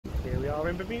are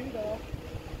in Bermuda.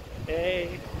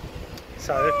 Hey.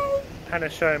 So,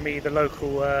 Hannah's showing me the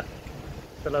local,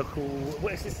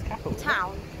 what is this, the capital?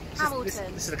 Town.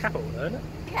 Hamilton. This is the capital, isn't it?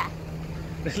 Yeah.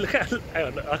 Look at, hang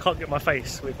on, I can't get my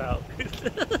face without.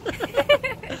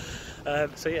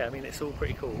 So yeah, I mean it's all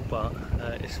pretty cool, but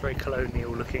it's very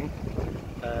colonial looking,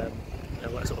 and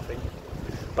all that sort of thing.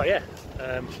 But yeah,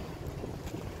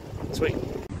 sweet.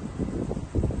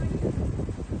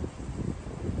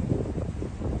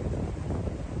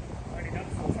 Only done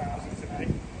 4,000 today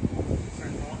so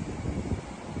far.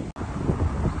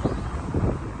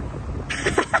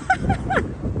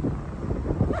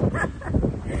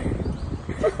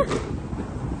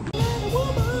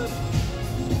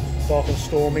 Dark and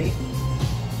stormy.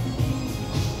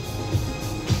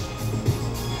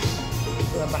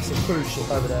 A massive cruise ship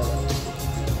over there.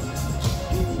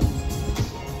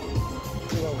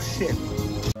 Big old ship.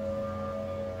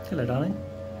 Hello, darling.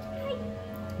 Hi.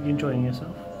 You enjoying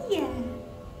yourself? Yeah.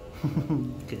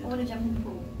 Good. I want to jump in the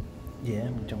pool. Yeah,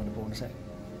 I'm gonna jump in the pool in a sec.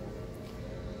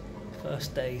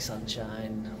 First day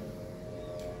sunshine.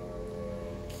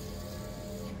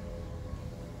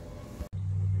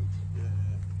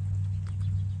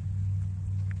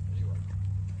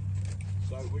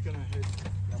 So we're going to head.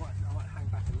 I might hang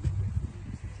back a little bit.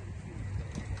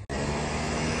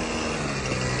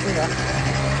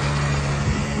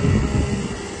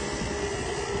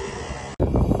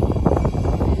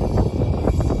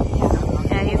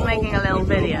 Yeah, he's making a little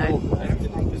video.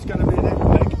 There's going to be an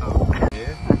epic up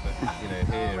here, but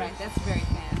here. Right, that's very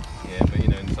fan. Yeah, but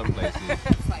in some places.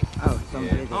 That's like. Oh, some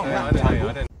Yeah. Oh, I don't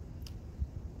know.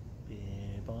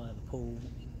 Yeah, by the pool.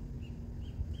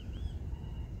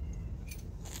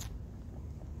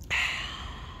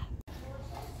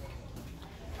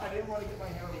 I didn't want to get my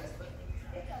hair wet, but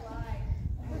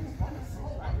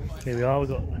Here we are, we've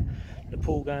got the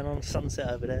pool going on, sunset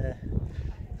over there,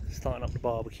 starting up the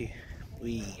barbecue.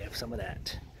 We have some of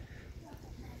that.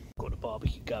 Got the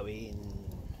barbecue going.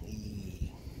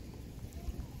 Wee.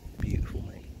 Beautiful,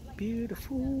 mate.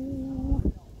 Beautiful.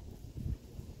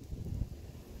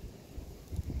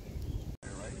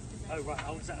 Oh right,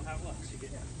 oh, is that how it works? You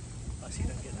get that? I see, you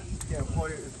don't get that. yeah,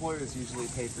 employers usually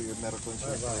pay for your medical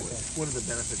insurance. Oh, right, It's one of the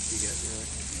benefits you get,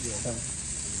 yeah,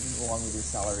 along with your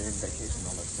salary and vacation and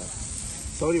all that stuff.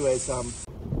 So, anyways,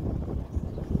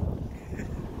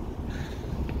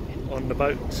 On the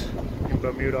boat in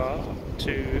Bermuda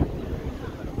to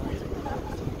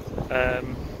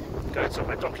go to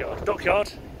my dockyard. Dockyard?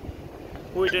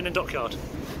 What are we doing in dockyard?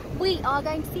 We are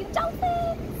going to see the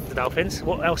dolphins. The dolphins.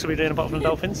 What else are we doing apart from the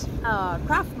dolphins?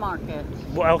 Craft market.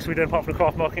 What else are we doing apart from the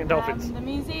craft market and dolphins? The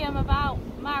museum about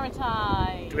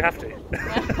maritime. Do we have to?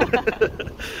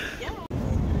 Yeah.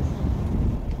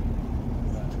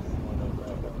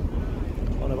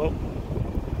 On a boat.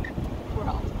 We're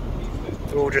not.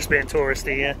 We're all just being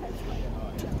touristy, yeah.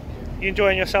 You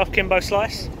enjoying yourself, Kimbo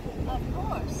Slice? Of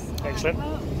course. Excellent.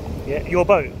 Yeah, your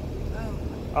boat.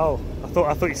 Oh, I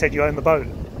thought you said you own the boat.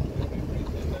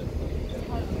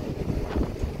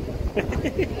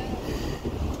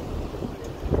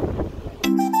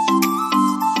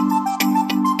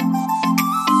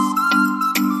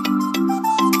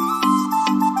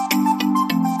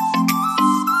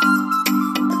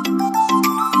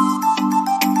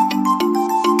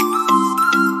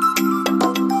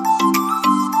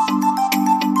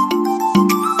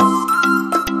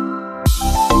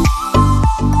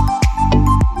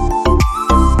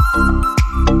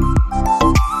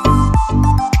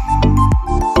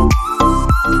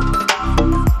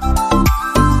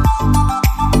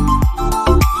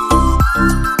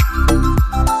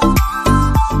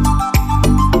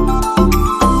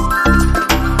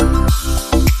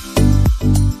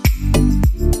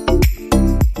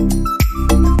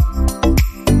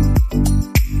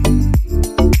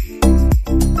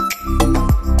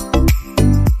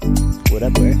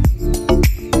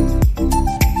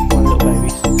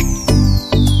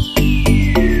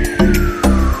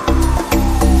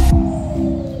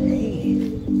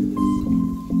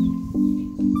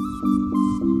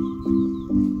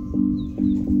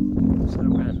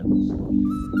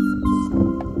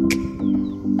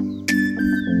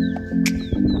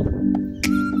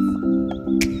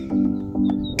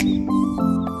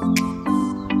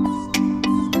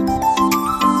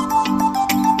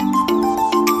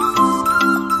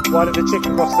 Why did the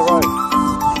chicken cross the road?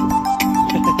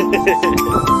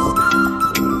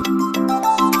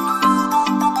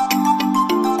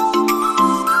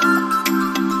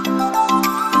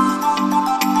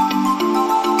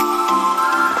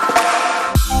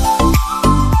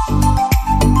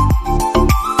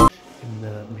 In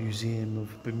the Museum of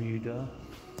Bermuda.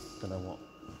 Don't know what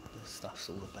the stuff's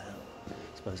all about. I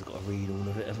suppose I've got to read all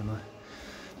of it, haven't I?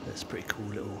 But it's a pretty cool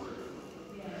little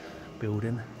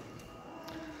building.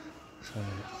 So,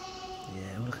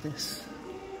 yeah, look at this.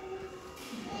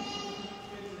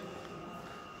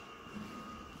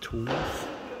 Tools.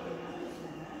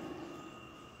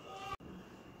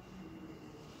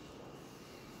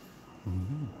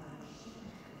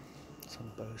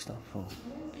 Some bow stuff or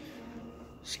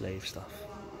slave stuff.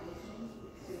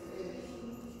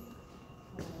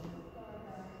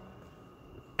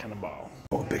 Cannonball.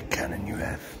 What a big cannon you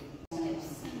have.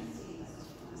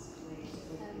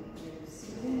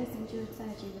 Endured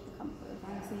surgery with the comfort of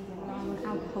anaesthesia, relying on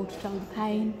alcohol to dull the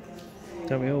pain.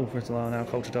 Don't we all rely on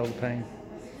alcohol to dull the pain?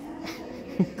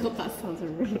 God, that sounds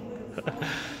really.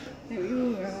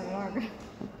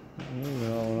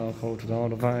 Alcohol to dull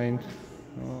the pain.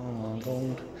 Oh my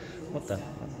god. What the?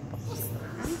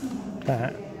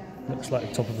 That looks like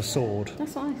the top of a sword.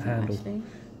 That's what I thought, handle. actually.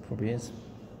 Probably is.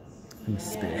 And the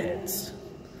spearheads.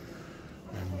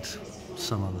 And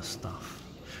some other stuff.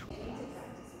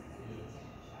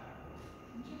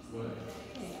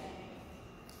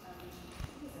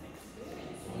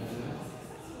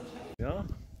 We are.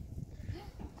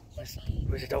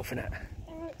 Where's the dolphin at?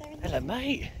 Hello,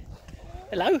 mate.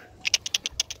 Hello.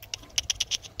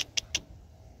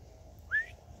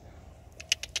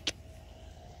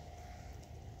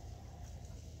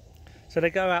 So they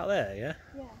go out there, yeah?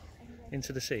 Yeah.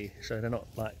 Into the sea, so they're not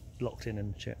like locked in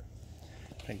and shit.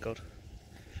 Thank God.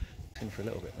 In for a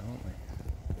little bit now, aren't they?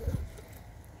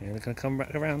 Yeah, they're gonna come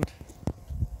back around.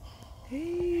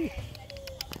 Hey.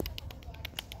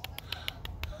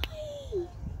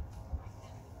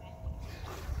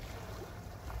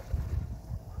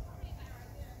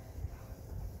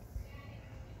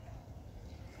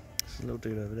 There's a little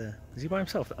dude over there. Is he by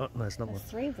himself? Oh, no, there's another one.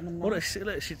 There's 3 of them in Oh, there.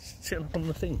 look, she's sitting up on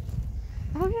the thing.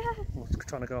 Oh, yeah. Well,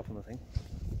 trying to go up on the thing.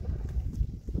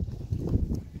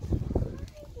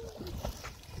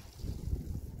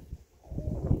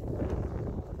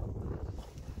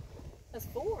 There's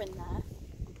 4 in there.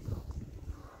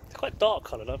 It's quite dark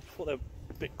coloured. I thought they were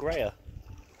a bit greyer.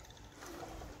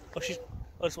 Oh, she's.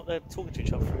 Oh, that's what they're talking to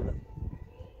each other through there.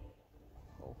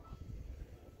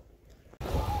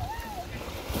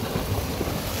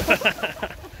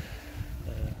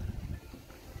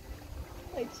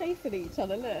 They're chasing each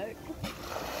other, look.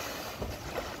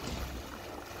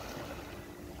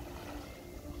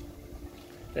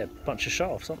 They're a bunch of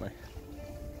shafts, aren't they?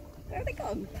 Where have they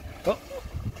gone? Oh.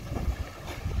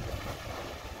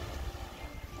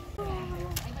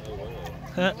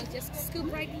 Just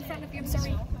scoop right in front of you, I'm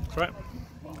sorry. That's right.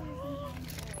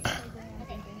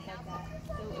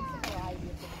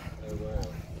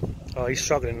 Oh, he's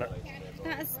struggling. Look.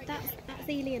 That's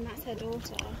Ely and that's her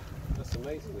daughter. That's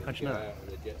amazing. How'd you know? Go out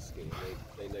on a jet ski,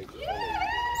 they know to follow you.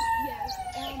 Yes.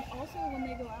 Also, when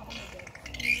they go out on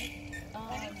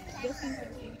the jet ski, just in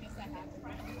case that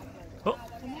happens. Oh.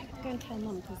 Go and tell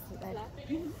Mum because they're.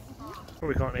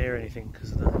 Probably can't hear anything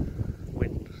because of the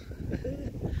wind.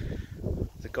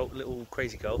 There's a little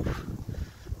crazy golf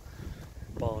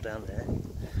bar down there.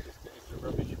 It's a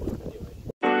rubbish one anyway.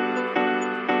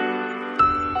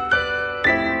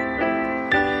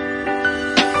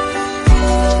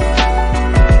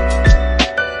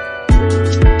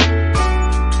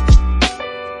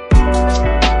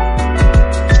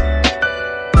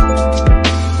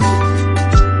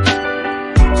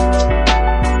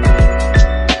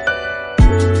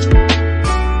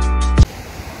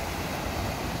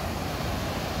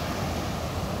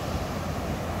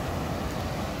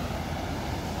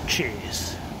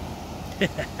 Cheers.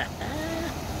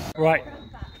 Right.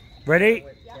 Ready?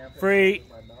 3,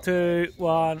 2,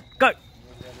 1, go!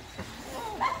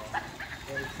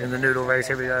 In the noodle race,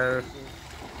 here we go.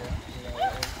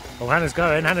 Oh, Hannah's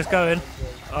going, Hannah's going.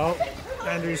 Oh,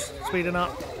 Andrew's speeding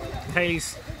up.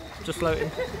 Hayes just floating.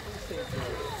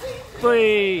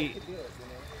 3.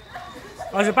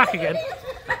 Oh, is it back again?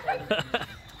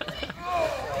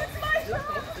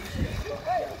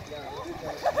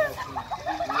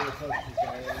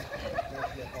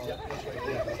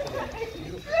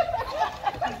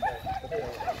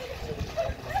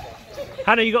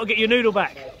 Hannah, you got to get your noodle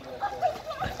back.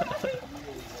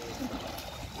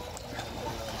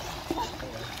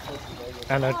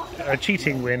 And a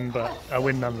cheating win, but a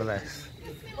win nonetheless.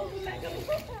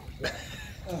 Okay,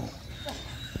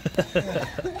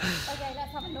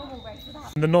 let's have a normal race for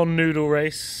that. The non-noodle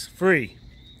race. 3,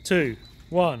 2,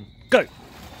 1, go!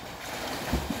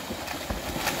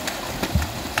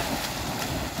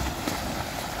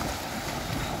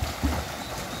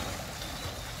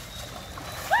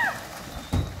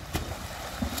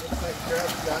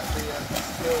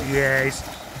 Yeah,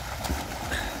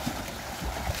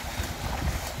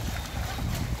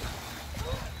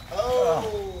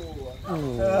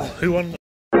 Ooh, who won?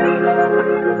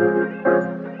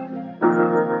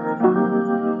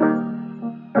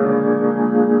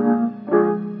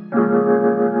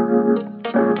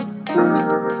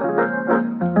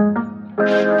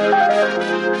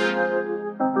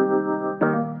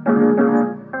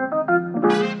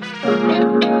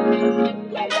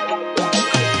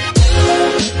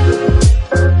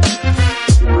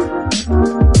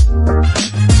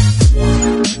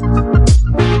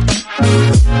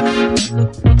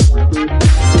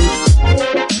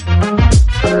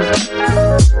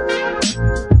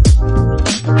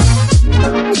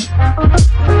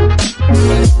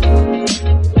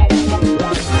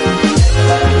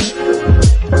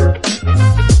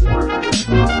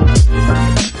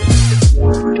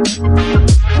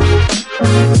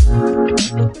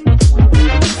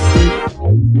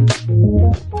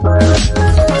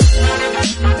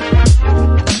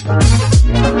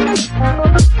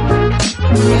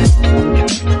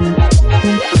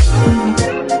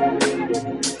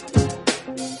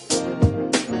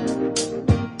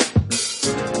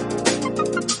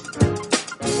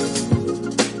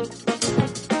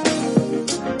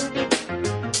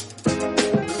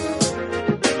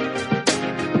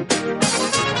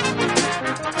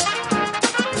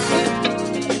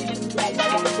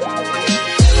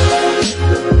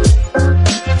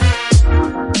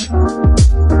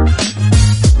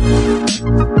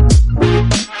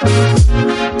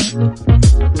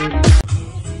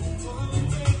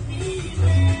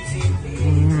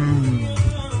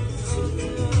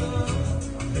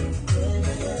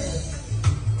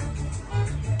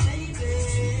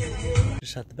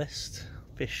 Just had the best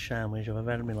fish sandwich I've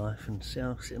ever had in my life, and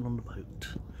sitting on the boat,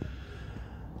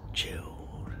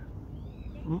 chilled.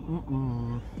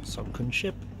 Sunken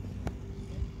ship.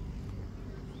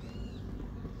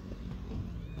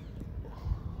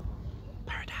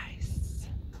 Paradise.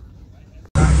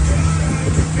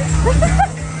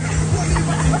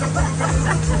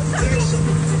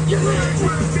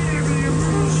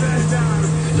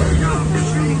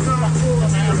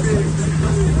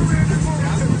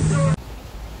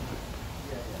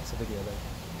 That's a video though.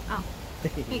 Oh.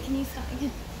 Wait, can you start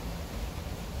again?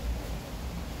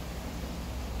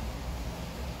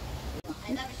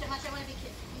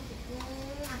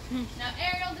 Now,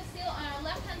 Ariel, the seal on our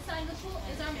left-hand side of the pool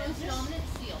is our most dominant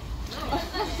seal. Seal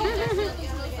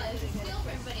for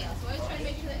everybody else. We're always trying to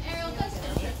make sure that Ariel does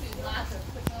finish her food last.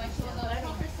 Otherwise, she will go and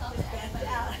help herself to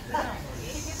everybody else.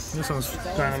 This one's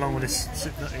going along with this.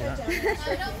 We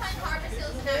don't find harbor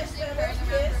seals naturally occurring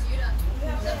around Bermuda.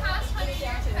 For the past 100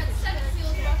 years, we've had 7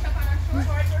 seals wash up on our shore.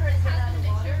 It has been a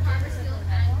mixture of harbor seals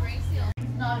and gray seals.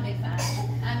 Not a big fan.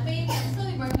 Baby, I'm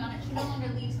slowly working on it. She no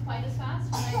longer leaves quite as fast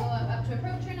when I go up to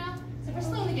approach her now. So we're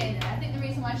slowly getting there. I think the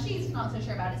reason why she's not so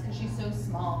sure about it is because she's so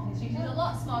small. She's a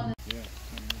lot smaller than.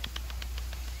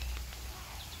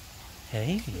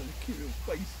 Hey. Cute little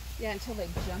face. Yeah, until they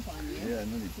jump on you. Yeah,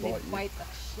 and then They they bite bite the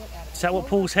shit out of you. Is that what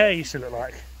Paul's hair used to look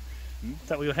like? Hmm? Is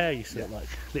that what your hair used to look like?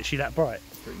 Literally that bright?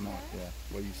 you. Pretty much, yeah.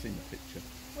 Well, you've seen the picture.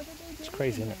 What did they do? It's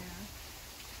crazy, isn't it?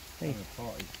 there? Hey. On a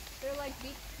party. They're like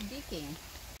beaking.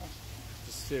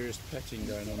 Just serious petting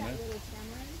going on That there. little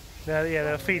tamarin, Yeah,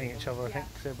 they're feeding each other, I think.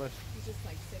 They're both. he's just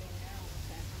like sitting there on the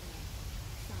sign.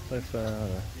 Both. I don't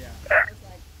know. I was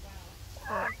like,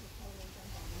 wow.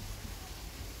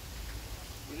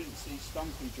 We didn't see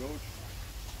Stumpy, George.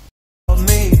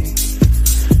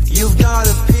 You've got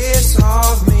a piece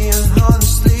of me, and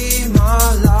honestly,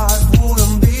 my life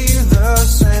wouldn't be the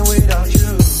same without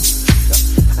you.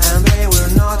 And babe,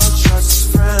 we're not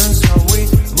just friends, are we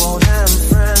more than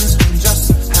friends? We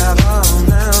just have a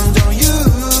man, don't you?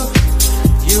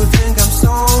 You think I'm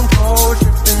stone cold,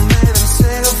 tripping, made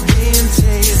himself being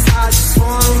teased. I just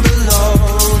want below,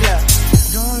 yeah.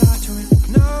 Don't lie to me,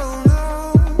 no,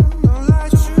 don't lie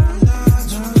to me,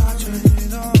 don't lie to me,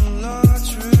 don't lie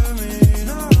to me,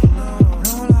 no,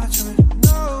 don't lie to me,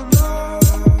 no, don't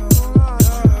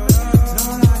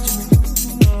lie to me,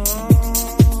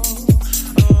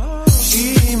 She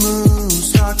moves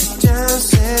like a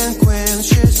dancing queen,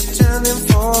 she's attending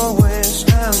for wings,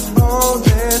 and all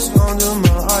this under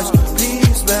my eyes.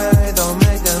 Please, babe, don't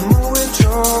make that move with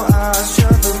your eyes.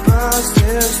 Shut the past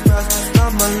is past,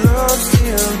 but my love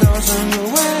still doesn't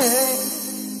away.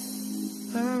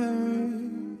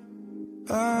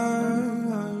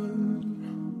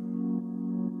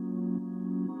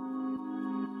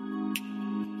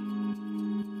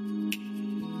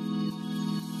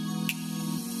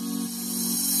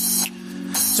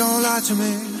 Don't lie to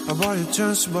me. about your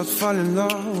chance, about falling in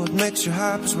love. What makes you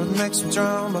happy is what makes you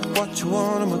drown. About what you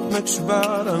want and what makes you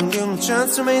bad. And give them a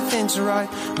chance to make things right,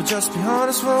 but just be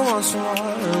honest for once in a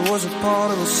while. It was a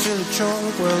part of a silly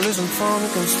joke. Well, isn't fun,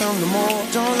 it can stand no more.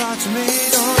 Don't lie to me,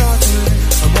 don't lie to me.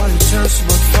 About your chance,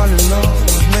 about falling in love.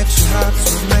 What makes you happy is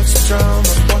what makes you drown.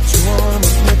 About what you want and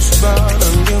what makes you bad.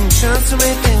 And give them a chance to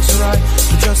make things right,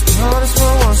 but just be honest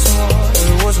for once in a while.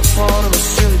 It was a part of a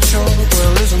silly joke.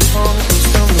 Well, isn't fun, it can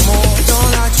stand no more.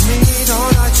 Don't lie to me,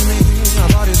 don't lie to me.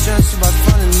 About your chance, about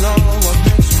falling in love. What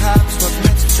makes you happy, what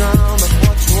makes you drown. About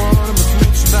what you want and what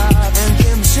makes you bad. And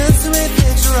give me a chance to make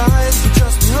things right, but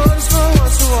just be honest for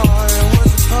once in a while. It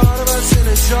was a part of a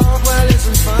silly joke. Well,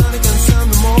 isn't fun, it can stand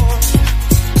no more.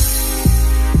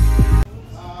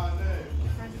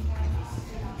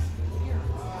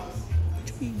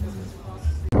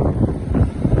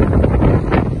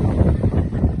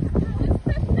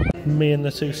 Me and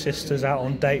the two sisters out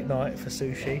on date night for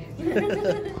sushi. I don't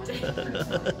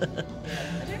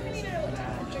really know what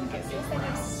type of drink it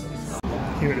is.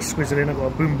 Here at the Squizzle Inn, I've got a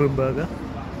Boom Boom Burger.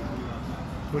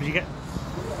 What did you get?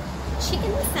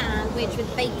 Chicken sandwich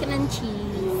with bacon and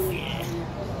cheese.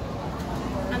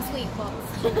 And sweet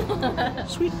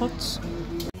pots. Sweet pots.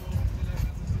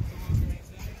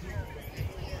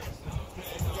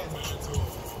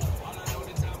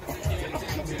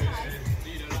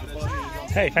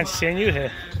 Hey, fancy seeing you here.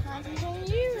 Fancy seeing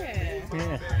you here.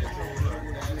 Yeah.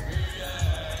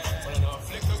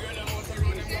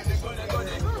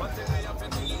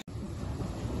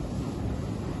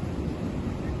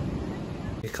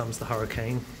 Here comes the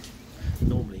hurricane.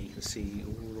 Normally you can see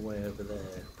all the way over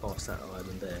there, past that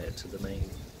island there, to the main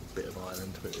bit of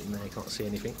island, but in there you can't see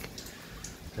anything.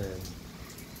 And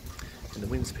the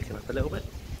wind's picking up a little bit.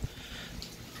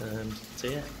 So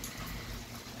yeah.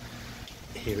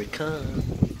 Here it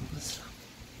comes.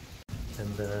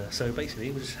 And so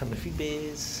basically we're just having a few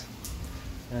beers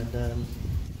and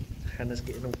Hannah's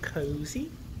getting all cosy.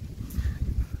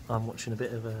 I'm watching a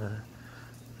bit of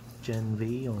Gen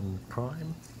V on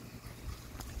Prime.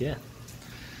 Yeah.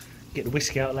 Get the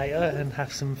whiskey out later and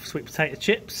have some sweet potato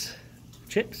chips.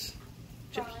 Chips?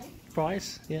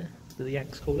 Fries, yeah, that the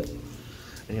Yanks call it.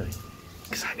 Anyway,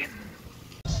 exciting.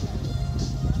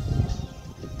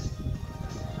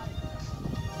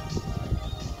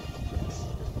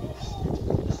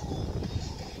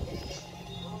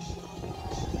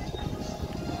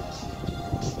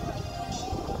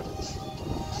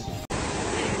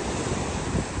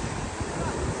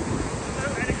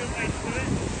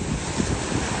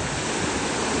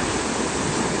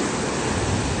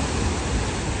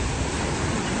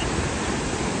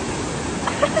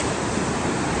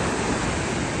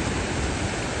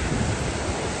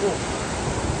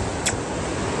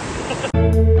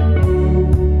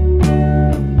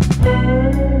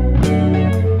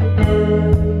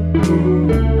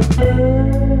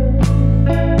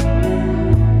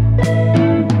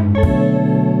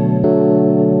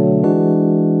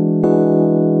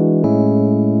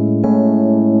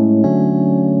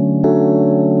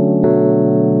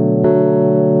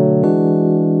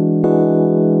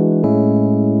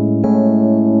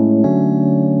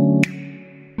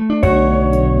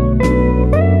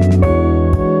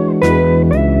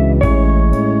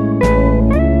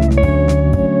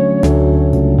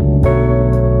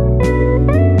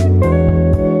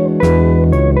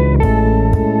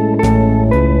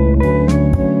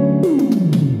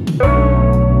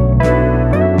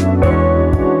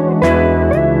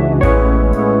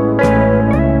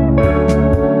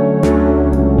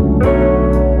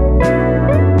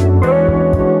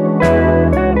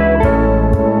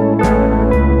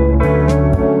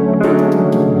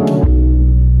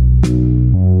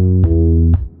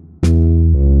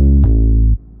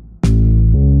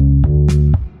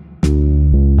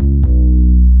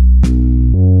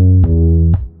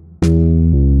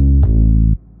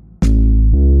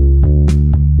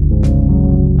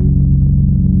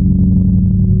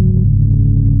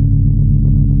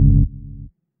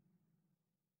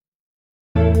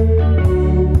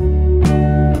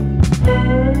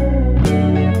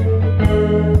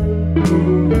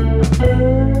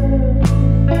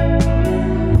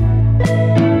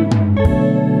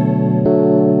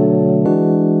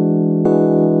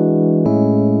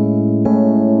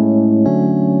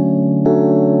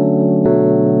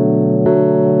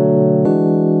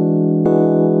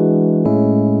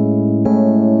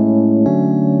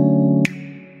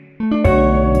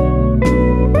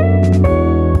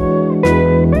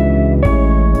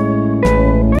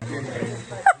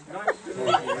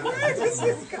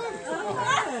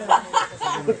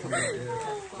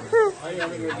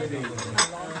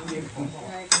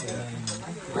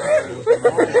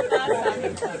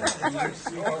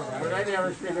 I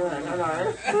never see that.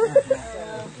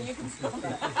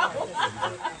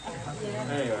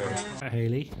 Anyway.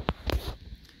 Hayley,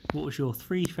 what was your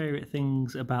 3 favourite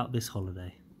things about this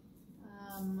holiday?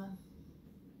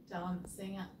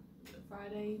 Dancing at the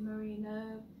Friday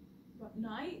Marina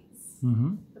nights,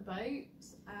 Mm-hmm. the boat,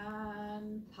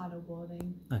 and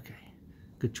paddleboarding. Okay,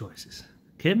 good choices.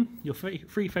 Kim, your 3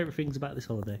 favourite things about this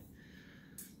holiday?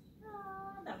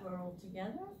 That we're all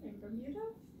together in Bermuda,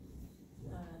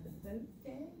 the boat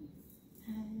day,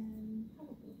 and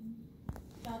paddleboarding.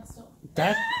 Dad's not.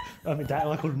 Dad? I mean, Dad.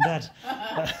 I called him Dad.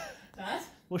 Dad?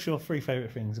 What's your 3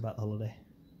 favourite things about the holiday?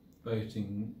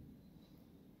 Boating,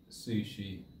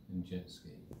 sushi, and jet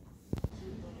ski.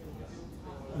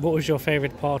 What was your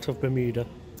favourite part of Bermuda?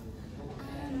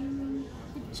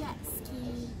 The jet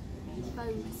ski,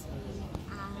 boating,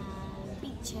 and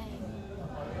beaching,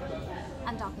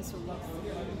 and dinosaurs.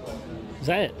 Is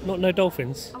that it? No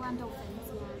dolphins? Oh, and dolphins,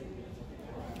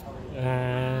 yeah.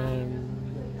 And...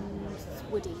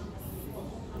 Woody.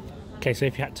 Okay, so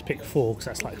if you had to pick 4, because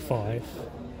that's like 5.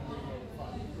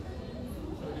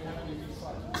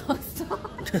 Oh,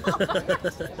 stop.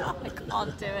 I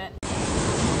can't do it.